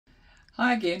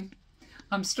Hi again.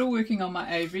 I'm still working on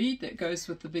my aviary that goes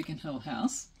with the Beacon Hill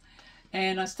house,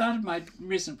 and I started my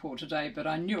resin pour today, but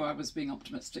I knew I was being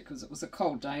optimistic because it was a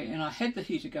cold day and I had the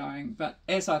heater going, but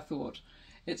as I thought,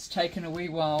 it's taken a wee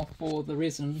while for the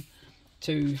resin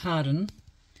to harden.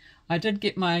 I did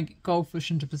get my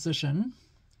goldfish into position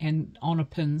and on a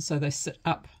pin so they sit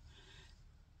up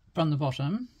from the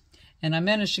bottom, and I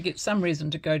managed to get some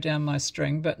resin to go down my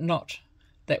string, but not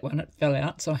that one. It fell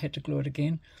out, so I had to glue it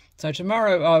again. So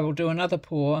tomorrow I will do another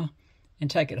pour and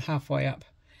take it halfway up,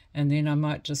 and then I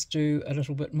might just do a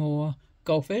little bit more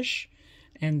goldfish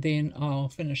and then I'll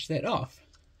finish that off.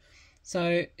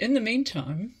 So in the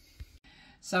meantime,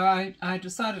 I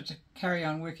decided to carry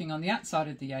on working on the outside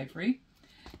of the aviary,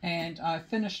 and I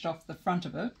finished off the front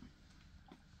of it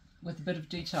with a bit of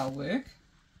detail work.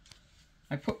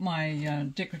 I put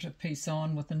my decorative piece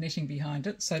on with the netting behind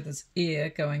it so there's air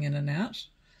going in and out,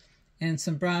 and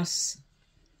some brass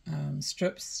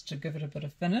strips to give it a bit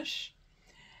of finish,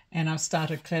 and I've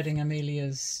started cladding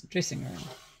Amelia's dressing room.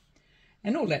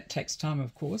 And all that takes time,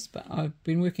 of course, but I've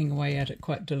been working away at it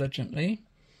quite diligently,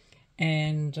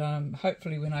 and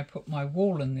hopefully when I put my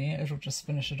wall in there it'll just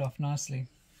finish it off nicely.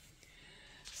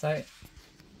 So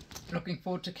looking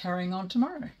forward to carrying on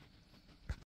tomorrow.